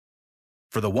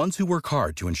For the ones who work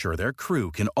hard to ensure their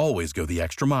crew can always go the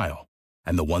extra mile,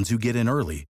 and the ones who get in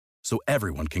early so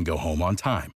everyone can go home on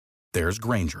time, there's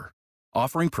Grainger,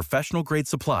 offering professional-grade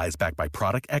supplies backed by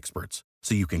product experts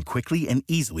so you can quickly and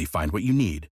easily find what you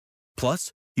need.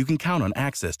 Plus, you can count on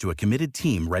access to a committed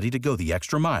team ready to go the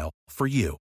extra mile for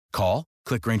you. Call,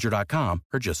 click Grainger.com,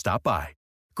 or just stop by.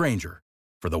 Grainger,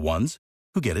 for the ones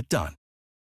who get it done.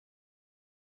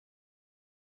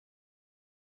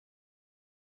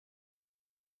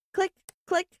 Click,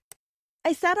 click.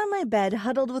 I sat on my bed,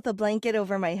 huddled with a blanket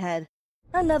over my head.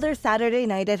 Another Saturday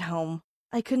night at home.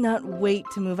 I could not wait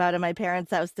to move out of my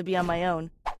parents' house to be on my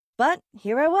own. But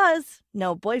here I was,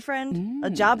 no boyfriend, a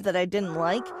job that I didn't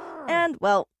like, and,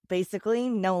 well, basically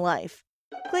no life.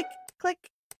 Click, click.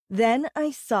 Then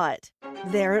I saw it.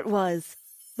 There it was.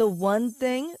 The one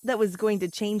thing that was going to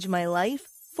change my life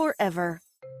forever.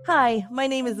 Hi, my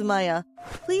name is Maya.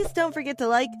 Please don't forget to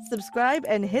like, subscribe,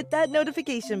 and hit that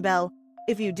notification bell.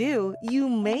 If you do, you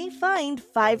may find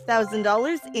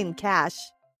 $5,000 in cash.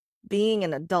 Being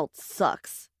an adult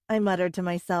sucks, I muttered to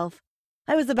myself.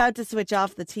 I was about to switch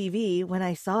off the TV when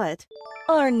I saw it.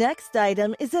 Our next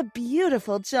item is a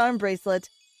beautiful charm bracelet.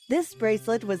 This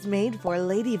bracelet was made for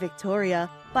Lady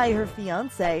Victoria by her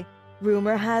fiancé.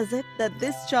 Rumor has it that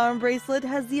this charm bracelet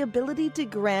has the ability to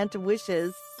grant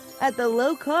wishes. At the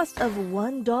low cost of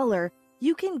 $1,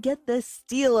 you can get this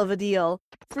steal of a deal.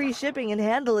 Free shipping and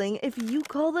handling if you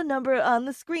call the number on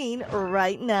the screen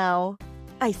right now.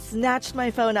 I snatched my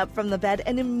phone up from the bed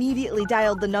and immediately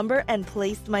dialed the number and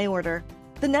placed my order.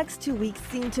 The next 2 weeks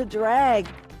seemed to drag.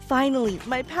 Finally,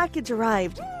 my package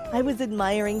arrived. I was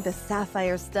admiring the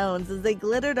sapphire stones as they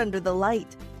glittered under the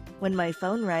light when my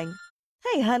phone rang.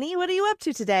 Hey, honey, what are you up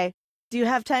to today? Do you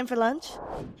have time for lunch?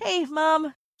 Hey,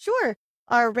 Mom. Sure.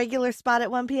 Our regular spot at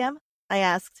 1 p.m.? I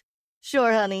asked.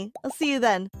 Sure, honey. I'll see you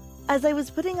then. As I was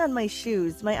putting on my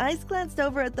shoes, my eyes glanced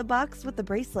over at the box with the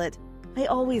bracelet. I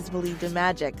always believed in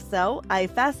magic, so I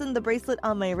fastened the bracelet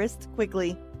on my wrist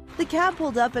quickly. The cab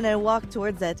pulled up and I walked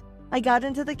towards it. I got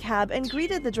into the cab and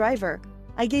greeted the driver.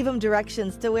 I gave him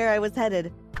directions to where I was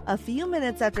headed. A few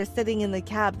minutes after sitting in the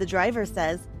cab, the driver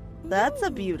says, "That's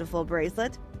a beautiful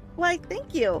bracelet." "Why,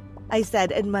 thank you," I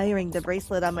said, admiring the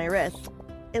bracelet on my wrist.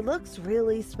 "It looks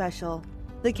really special."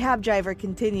 The cab driver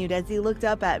continued as he looked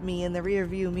up at me in the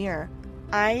rearview mirror.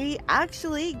 "I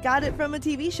actually got it from a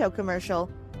TV show commercial.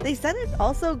 They said it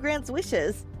also grants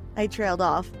wishes." I trailed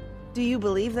off. "Do you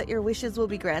believe that your wishes will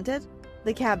be granted?"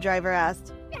 The cab driver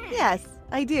asked. "Yes,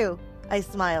 I do." I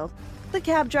smiled. The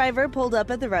cab driver pulled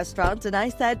up at the restaurant and I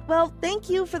said, "Well, thank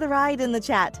you for the ride and the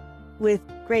chat." With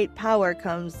great power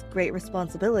comes great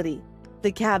responsibility.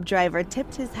 The cab driver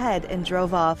tipped his head and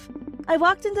drove off. I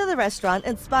walked into the restaurant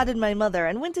and spotted my mother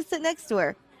and went to sit next to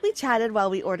her. We chatted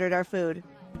while we ordered our food.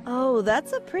 "Oh,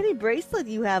 that's a pretty bracelet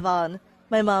you have on,"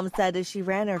 my mom said as she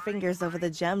ran her fingers over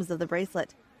the gems of the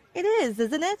bracelet. "It is,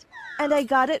 isn't it? And I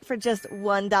got it for just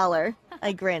 $1.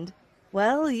 I grinned.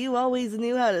 "Well, you always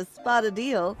knew how to spot a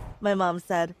deal," my mom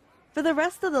said. For the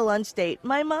rest of the lunch date,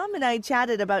 my mom and I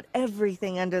chatted about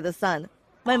everything under the sun.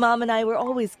 My mom and I were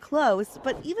always close,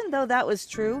 but even though that was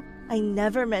true, I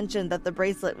never mentioned that the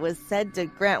bracelet was said to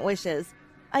grant wishes.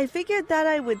 I figured that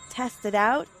I would test it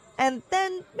out, and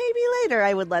then maybe later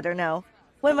I would let her know.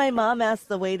 When my mom asked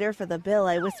the waiter for the bill,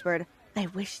 I whispered, "I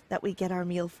wish that we get our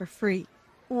meal for free."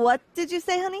 "What did you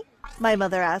say, honey?" my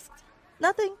mother asked.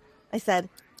 "Nothing," I said.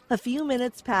 A few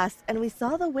minutes passed, and we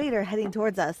saw the waiter heading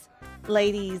towards us.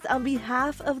 "Ladies, on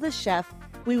behalf of the chef,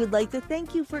 we would like to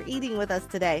thank you for eating with us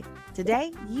today.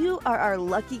 Today, you are our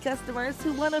lucky customers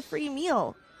who won a free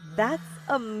meal." "That's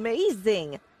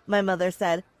amazing," my mother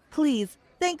said. "Please,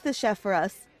 thank the chef for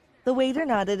us." The waiter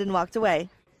nodded and walked away.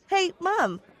 "Hey,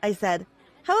 Mom," I said,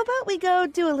 "how about we go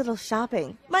do a little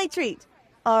shopping? My treat."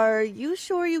 "Are you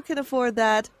sure you can afford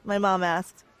that?" my mom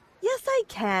asked. "Yes, I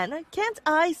can. Can't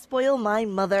I spoil my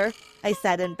mother?" I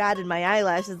said and batted my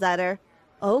eyelashes at her.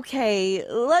 "Okay,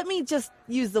 let me just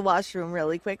use the washroom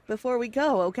really quick before we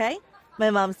go, okay?" my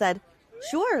mom said.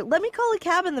 "Sure, let me call a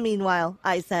cab in the meanwhile,"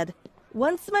 I said.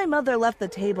 Once my mother left the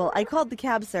table, I called the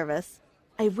cab service.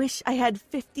 I wish I had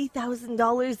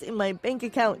 $50,000 in my bank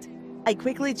account. I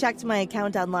quickly checked my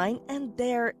account online, and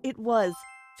there it was.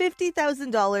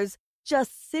 $50,000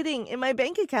 just sitting in my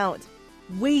bank account,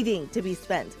 waiting to be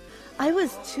spent. I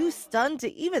was too stunned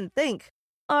to even think.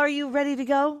 "Are you ready to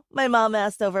go?" my mom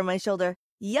asked over my shoulder.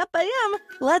 "Yep, I am.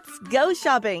 Let's go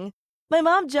shopping." My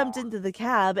mom jumped into the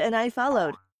cab, and I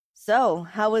followed. "So,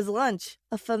 how was lunch?"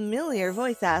 a familiar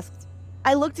voice asked.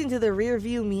 I looked into the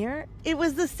rearview mirror. It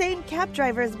was the same cab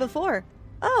driver as before.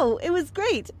 "Oh, it was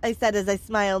great," I said as I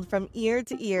smiled from ear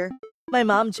to ear. My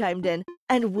mom chimed in,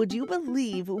 and would you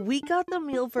believe we got the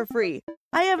meal for free?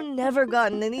 I have never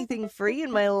gotten anything free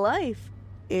in my life.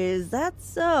 Is that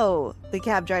so? The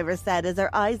cab driver said as our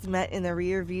eyes met in the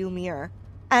rearview mirror.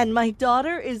 And my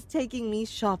daughter is taking me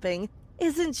shopping.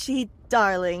 Isn't she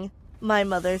darling? My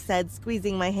mother said,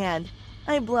 squeezing my hand.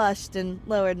 I blushed and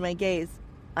lowered my gaze.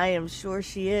 I am sure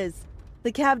she is.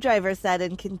 The cab driver said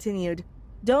and continued,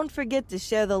 Don't forget to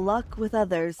share the luck with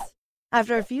others.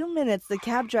 After a few minutes, the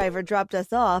cab driver dropped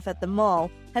us off at the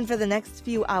mall, and for the next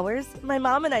few hours, my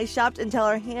mom and I shopped until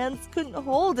our hands couldn't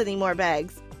hold any more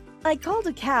bags. I called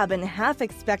a cab and half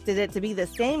expected it to be the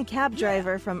same cab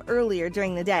driver from earlier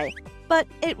during the day, but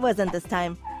it wasn't this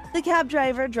time. The cab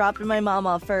driver dropped my mom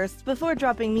off first before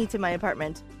dropping me to my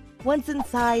apartment. Once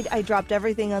inside, I dropped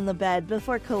everything on the bed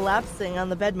before collapsing on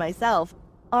the bed myself,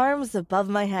 arms above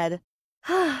my head.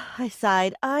 I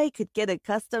sighed. I could get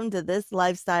accustomed to this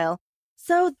lifestyle.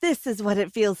 So this is what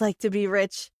it feels like to be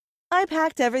rich. I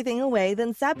packed everything away,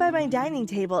 then sat by my dining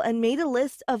table and made a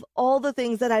list of all the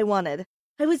things that I wanted.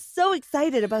 I was so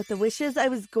excited about the wishes I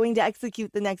was going to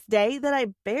execute the next day that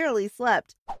I barely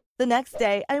slept. The next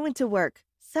day, I went to work.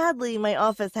 Sadly, my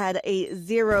office had a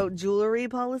zero jewelry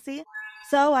policy,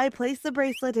 so I placed the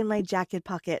bracelet in my jacket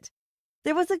pocket.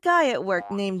 There was a guy at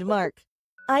work named Mark.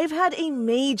 I've had a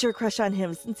major crush on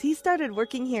him since he started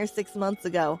working here 6 months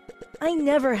ago. I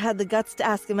never had the guts to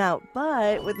ask him out,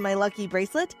 but with my lucky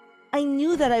bracelet, I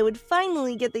knew that I would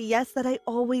finally get the yes that I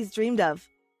always dreamed of.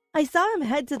 I saw him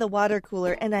head to the water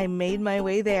cooler and I made my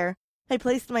way there. I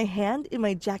placed my hand in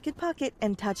my jacket pocket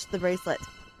and touched the bracelet.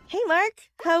 Hey Mark,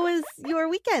 how was your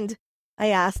weekend? I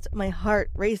asked, my heart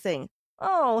racing.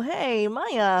 Oh, hey,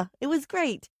 Maya, it was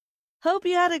great. Hope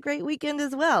you had a great weekend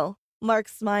as well. Mark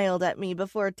smiled at me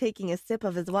before taking a sip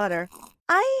of his water.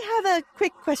 I have a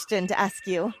quick question to ask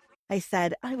you, I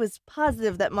said. I was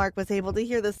positive that Mark was able to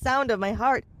hear the sound of my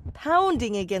heart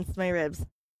pounding against my ribs.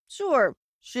 Sure,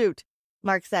 shoot,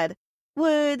 Mark said.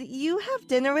 Would you have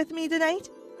dinner with me tonight?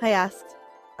 I asked.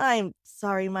 I'm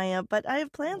sorry, Maya, but I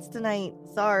have plans tonight.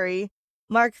 Sorry.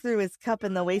 Mark threw his cup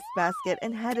in the wastebasket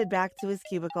and headed back to his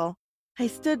cubicle. I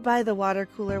stood by the water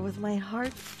cooler with my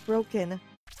heart broken.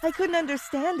 I couldn't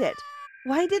understand it.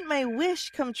 Why didn't my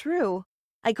wish come true?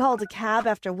 I called a cab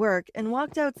after work and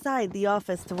walked outside the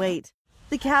office to wait.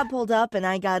 The cab pulled up and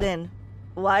I got in.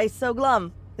 Why so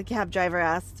glum? The cab driver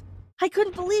asked. I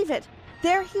couldn't believe it.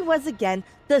 There he was again,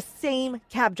 the same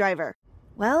cab driver.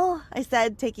 Well, I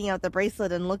said, taking out the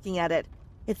bracelet and looking at it.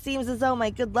 It seems as though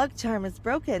my good luck charm is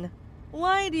broken.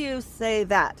 Why do you say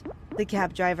that? The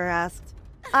cab driver asked.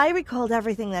 I recalled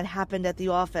everything that happened at the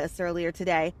office earlier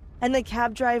today, and the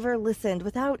cab driver listened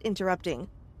without interrupting.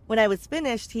 When I was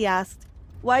finished, he asked,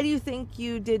 Why do you think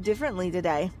you did differently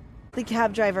today? The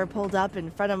cab driver pulled up in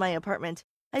front of my apartment.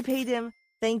 I paid him,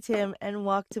 thanked him, and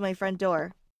walked to my front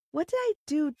door. What did I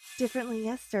do differently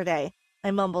yesterday?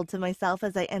 I mumbled to myself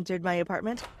as I entered my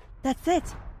apartment. That's it.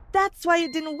 That's why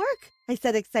it didn't work, I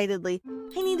said excitedly.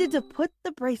 I needed to put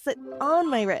the bracelet on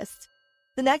my wrist.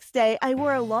 The next day, I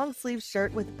wore a long-sleeve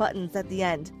shirt with buttons at the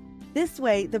end. This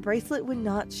way, the bracelet would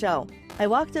not show. I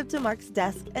walked up to Mark's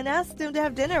desk and asked him to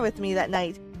have dinner with me that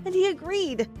night, and he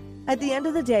agreed. At the end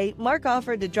of the day, Mark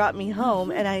offered to drop me home,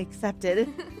 and I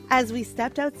accepted. As we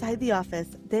stepped outside the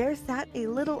office, there sat a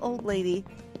little old lady.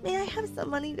 May I have some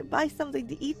money to buy something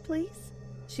to eat, please?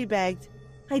 She begged.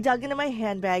 I dug into my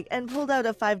handbag and pulled out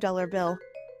a $5 bill.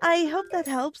 I hope that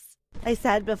helps, I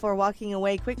said before walking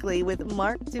away quickly with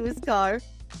Mark to his car.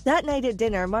 That night at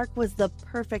dinner, Mark was the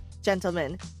perfect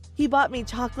gentleman. He bought me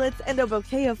chocolates and a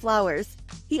bouquet of flowers.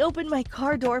 He opened my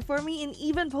car door for me and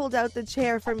even pulled out the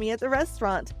chair for me at the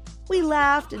restaurant. We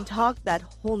laughed and talked that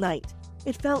whole night.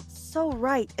 It felt so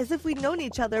right, as if we'd known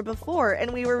each other before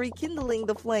and we were rekindling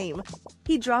the flame.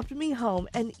 He dropped me home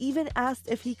and even asked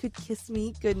if he could kiss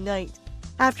me goodnight.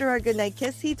 After our goodnight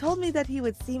kiss, he told me that he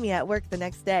would see me at work the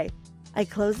next day. I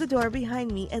closed the door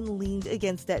behind me and leaned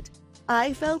against it.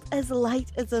 I felt as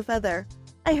light as a feather.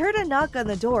 I heard a knock on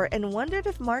the door and wondered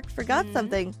if Mark forgot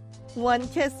something. One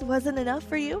kiss wasn't enough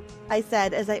for you? I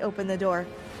said as I opened the door.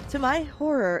 To my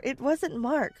horror, it wasn't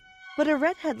Mark, but a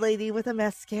redhead lady with a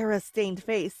mascara-stained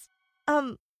face.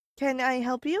 Can I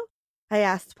help you? I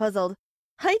asked, puzzled.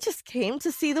 I just came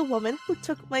to see the woman who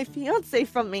took my fiancé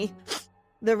from me,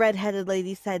 the red-headed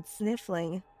lady said,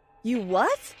 sniffling. You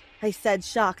what? I said,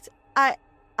 shocked. I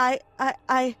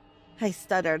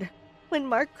stuttered. When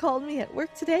Mark called me at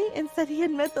work today and said he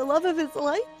had met the love of his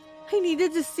life, I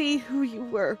needed to see who you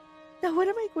were. Now what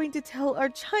am I going to tell our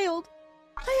child?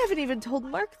 I haven't even told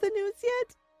Mark the news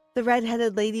yet. The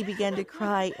red-headed lady began to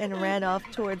cry and ran off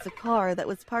towards a car that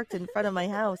was parked in front of my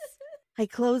house. I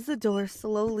closed the door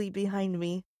slowly behind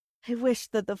me. I wish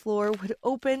that the floor would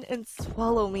open and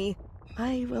swallow me.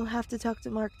 I will have to talk to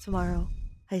Mark tomorrow,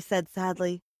 I said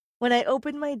sadly. When I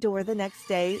opened my door the next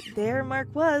day, there Mark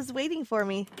was waiting for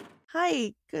me.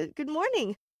 Hi, good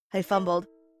morning, I fumbled.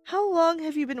 How long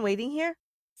have you been waiting here?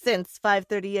 Since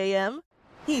 5:30 a.m.,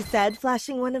 he said,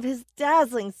 flashing one of his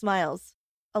dazzling smiles.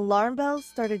 Alarm bells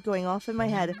started going off in my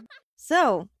head.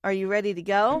 So, are you ready to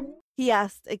go? He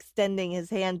asked, extending his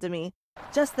hand to me.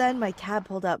 Just then, my cab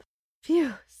pulled up.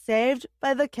 Phew, saved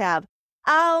by the cab.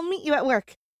 I'll meet you at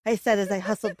work, I said as I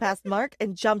hustled past Mark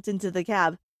and jumped into the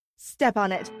cab. Step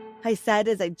on it, I said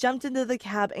as I jumped into the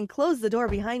cab and closed the door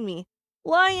behind me.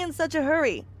 Why in such a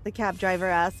hurry? The cab driver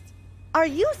asked. Are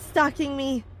you stalking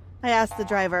me? I asked the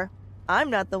driver. I'm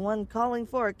not the one calling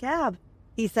for a cab,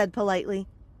 he said politely.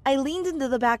 I leaned into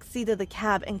the back seat of the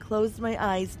cab and closed my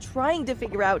eyes, trying to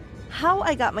figure out how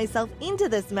I got myself into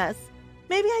this mess.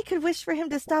 Maybe I could wish for him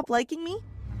to stop liking me?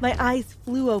 My eyes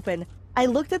flew open. I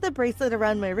looked at the bracelet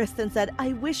around my wrist and said,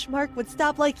 I wish Mark would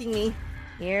stop liking me.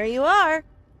 Here you are,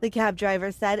 the cab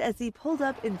driver said as he pulled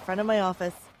up in front of my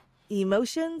office.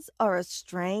 Emotions are a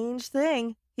strange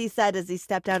thing, he said as he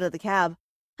stepped out of the cab.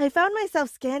 I found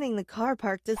myself scanning the car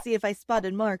park to see if I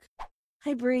spotted Mark.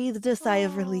 I breathed a sigh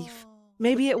of relief.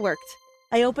 Maybe it worked.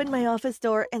 I opened my office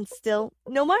door and still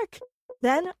no Mark.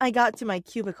 Then I got to my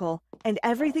cubicle, and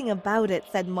everything about it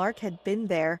said Mark had been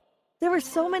there. There were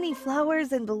so many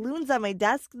flowers and balloons on my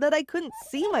desk that I couldn't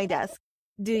see my desk.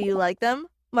 Do you like them?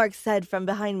 Mark said from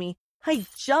behind me. I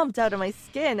jumped out of my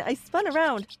skin. I spun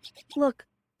around. Look,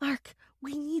 Mark,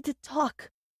 we need to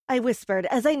talk, I whispered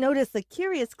as I noticed the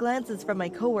curious glances from my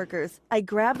coworkers. I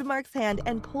grabbed Mark's hand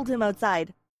and pulled him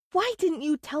outside. Why didn't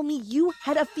you tell me you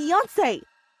had a fiancé?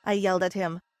 I yelled at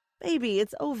him. Baby,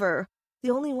 it's over.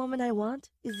 The only woman I want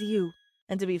is you.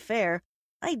 And to be fair,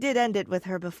 I did end it with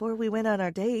her before we went on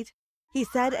our date, he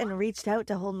said and reached out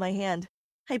to hold my hand.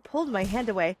 I pulled my hand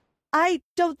away. I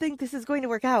don't think this is going to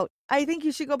work out. I think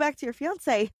you should go back to your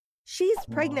fiancé. She's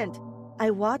pregnant.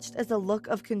 I watched as a look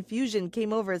of confusion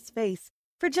came over his face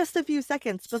for just a few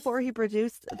seconds before he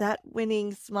produced that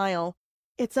winning smile.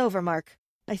 It's over, Mark,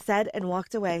 I said and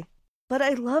walked away. But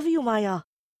I love you, Maya,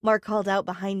 Mark called out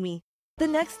behind me. The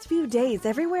next few days,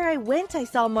 everywhere I went, I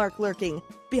saw Mark lurking.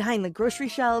 Behind the grocery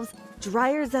shelves,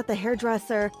 dryers at the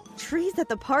hairdresser, trees at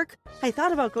the park. I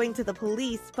thought about going to the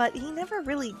police, but he never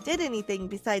really did anything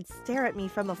besides stare at me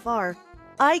from afar.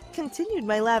 I continued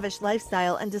my lavish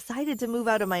lifestyle and decided to move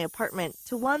out of my apartment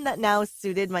to one that now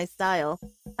suited my style.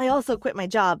 I also quit my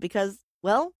job because,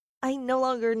 well, I no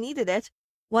longer needed it.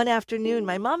 One afternoon,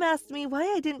 my mom asked me why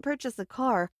I didn't purchase a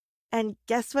car. And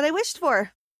guess what I wished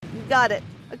for? Got it.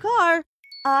 A car.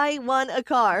 I won a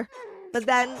car. But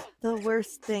then the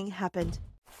worst thing happened.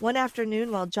 One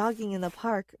afternoon while jogging in the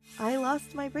park, I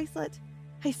lost my bracelet.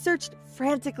 I searched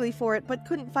frantically for it but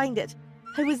couldn't find it.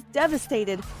 I was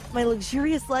devastated. My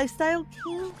luxurious lifestyle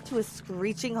came to a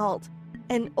screeching halt.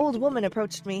 An old woman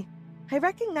approached me. I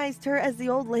recognized her as the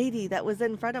old lady that was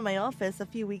in front of my office a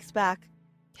few weeks back.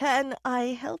 Can I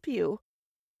help you?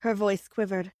 Her voice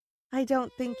quivered. I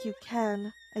don't think you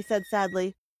can, I said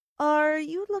sadly. Are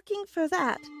you looking for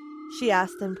that? She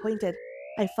asked and pointed.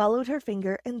 I followed her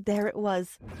finger and there it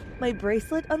was. My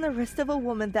bracelet on the wrist of a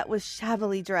woman that was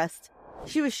shabbily dressed.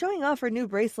 She was showing off her new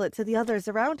bracelet to the others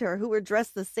around her who were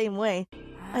dressed the same way.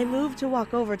 I moved to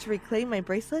walk over to reclaim my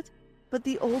bracelet, but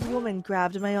the old woman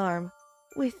grabbed my arm.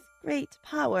 With great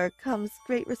power comes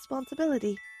great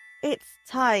responsibility. It's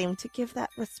time to give that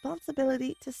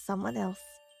responsibility to someone else,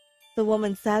 the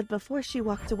woman said before she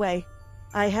walked away.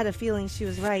 I had a feeling she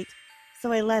was right,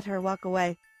 so I let her walk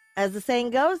away. As the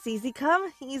saying goes, easy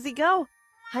come, easy go.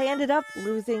 I ended up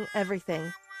losing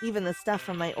everything, even the stuff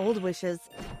from my old wishes.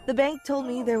 The bank told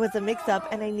me there was a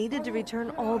mix-up and I needed to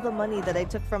return all the money that I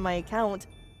took from my account,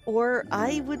 or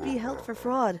I would be held for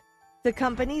fraud. The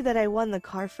company that I won the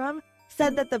car from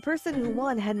said that the person who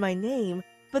won had my name,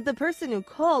 but the person who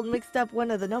called mixed up one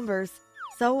of the numbers,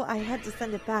 so I had to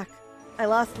send it back. I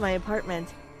lost my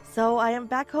apartment, so I am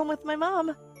back home with my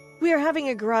mom. We are having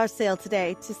a garage sale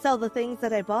today to sell the things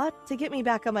that I bought to get me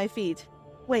back on my feet.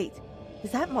 Wait,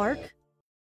 is that Mark?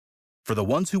 For the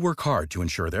ones who work hard to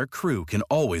ensure their crew can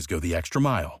always go the extra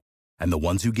mile, and the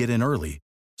ones who get in early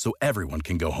so everyone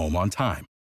can go home on time,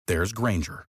 there's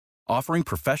Granger, offering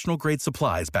professional-grade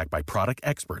supplies backed by product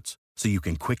experts so you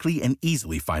can quickly and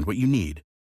easily find what you need.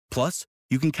 Plus,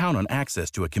 you can count on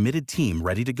access to a committed team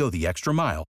ready to go the extra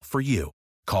mile for you.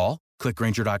 Call, click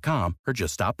Granger.com, or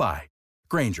just stop by.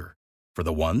 Granger, for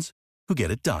the ones who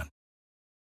get it done.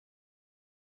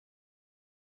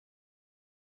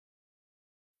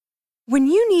 When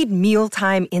you need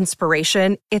mealtime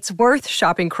inspiration, it's worth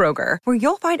shopping Kroger, where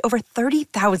you'll find over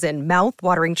 30,000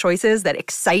 mouth-watering choices that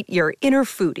excite your inner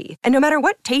foodie. And no matter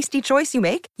what tasty choice you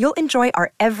make, you'll enjoy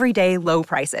our everyday low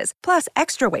prices, plus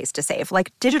extra ways to save,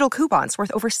 like digital coupons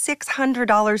worth over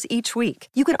 $600 each week.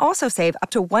 You can also save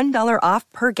up to $1 off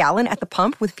per gallon at the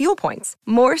pump with fuel points.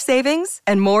 More savings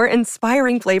and more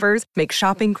inspiring flavors make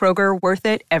shopping Kroger worth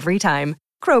it every time.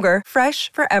 Kroger,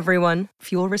 fresh for everyone.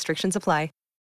 Fuel restrictions apply.